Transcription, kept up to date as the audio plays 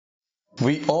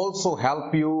We also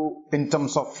help you in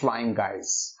terms of flying,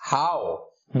 guys. How?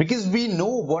 Because we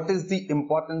know what is the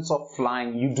importance of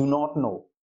flying. You do not know.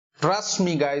 Trust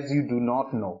me, guys, you do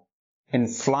not know. In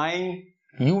flying,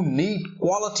 you need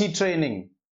quality training.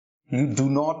 You do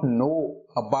not know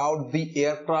about the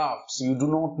aircrafts. You do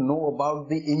not know about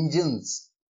the engines.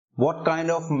 What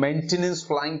kind of maintenance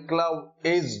flying club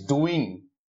is doing.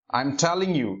 I'm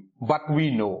telling you, but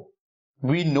we know.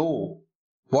 We know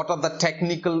what are the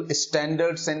technical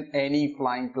standards in any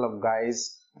flying club,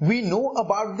 guys. We know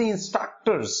about the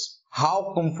instructors,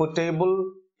 how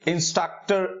comfortable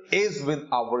instructor is with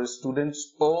our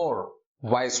students or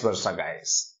vice versa,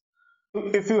 guys.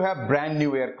 If you have brand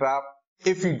new aircraft,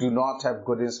 if you do not have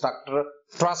good instructor,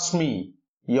 trust me,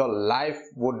 your life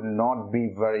would not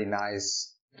be very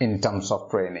nice in terms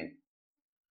of training.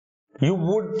 You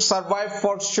would survive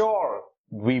for sure.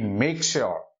 We make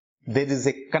sure there is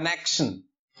a connection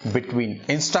between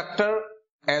instructor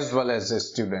as well as a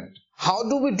student. How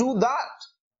do we do that?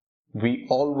 We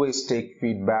always take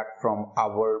feedback from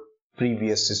our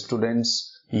previous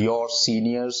students, your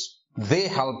seniors. They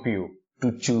help you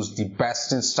to choose the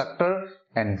best instructor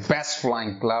and best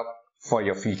flying club for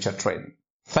your future training.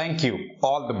 Thank you.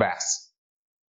 All the best.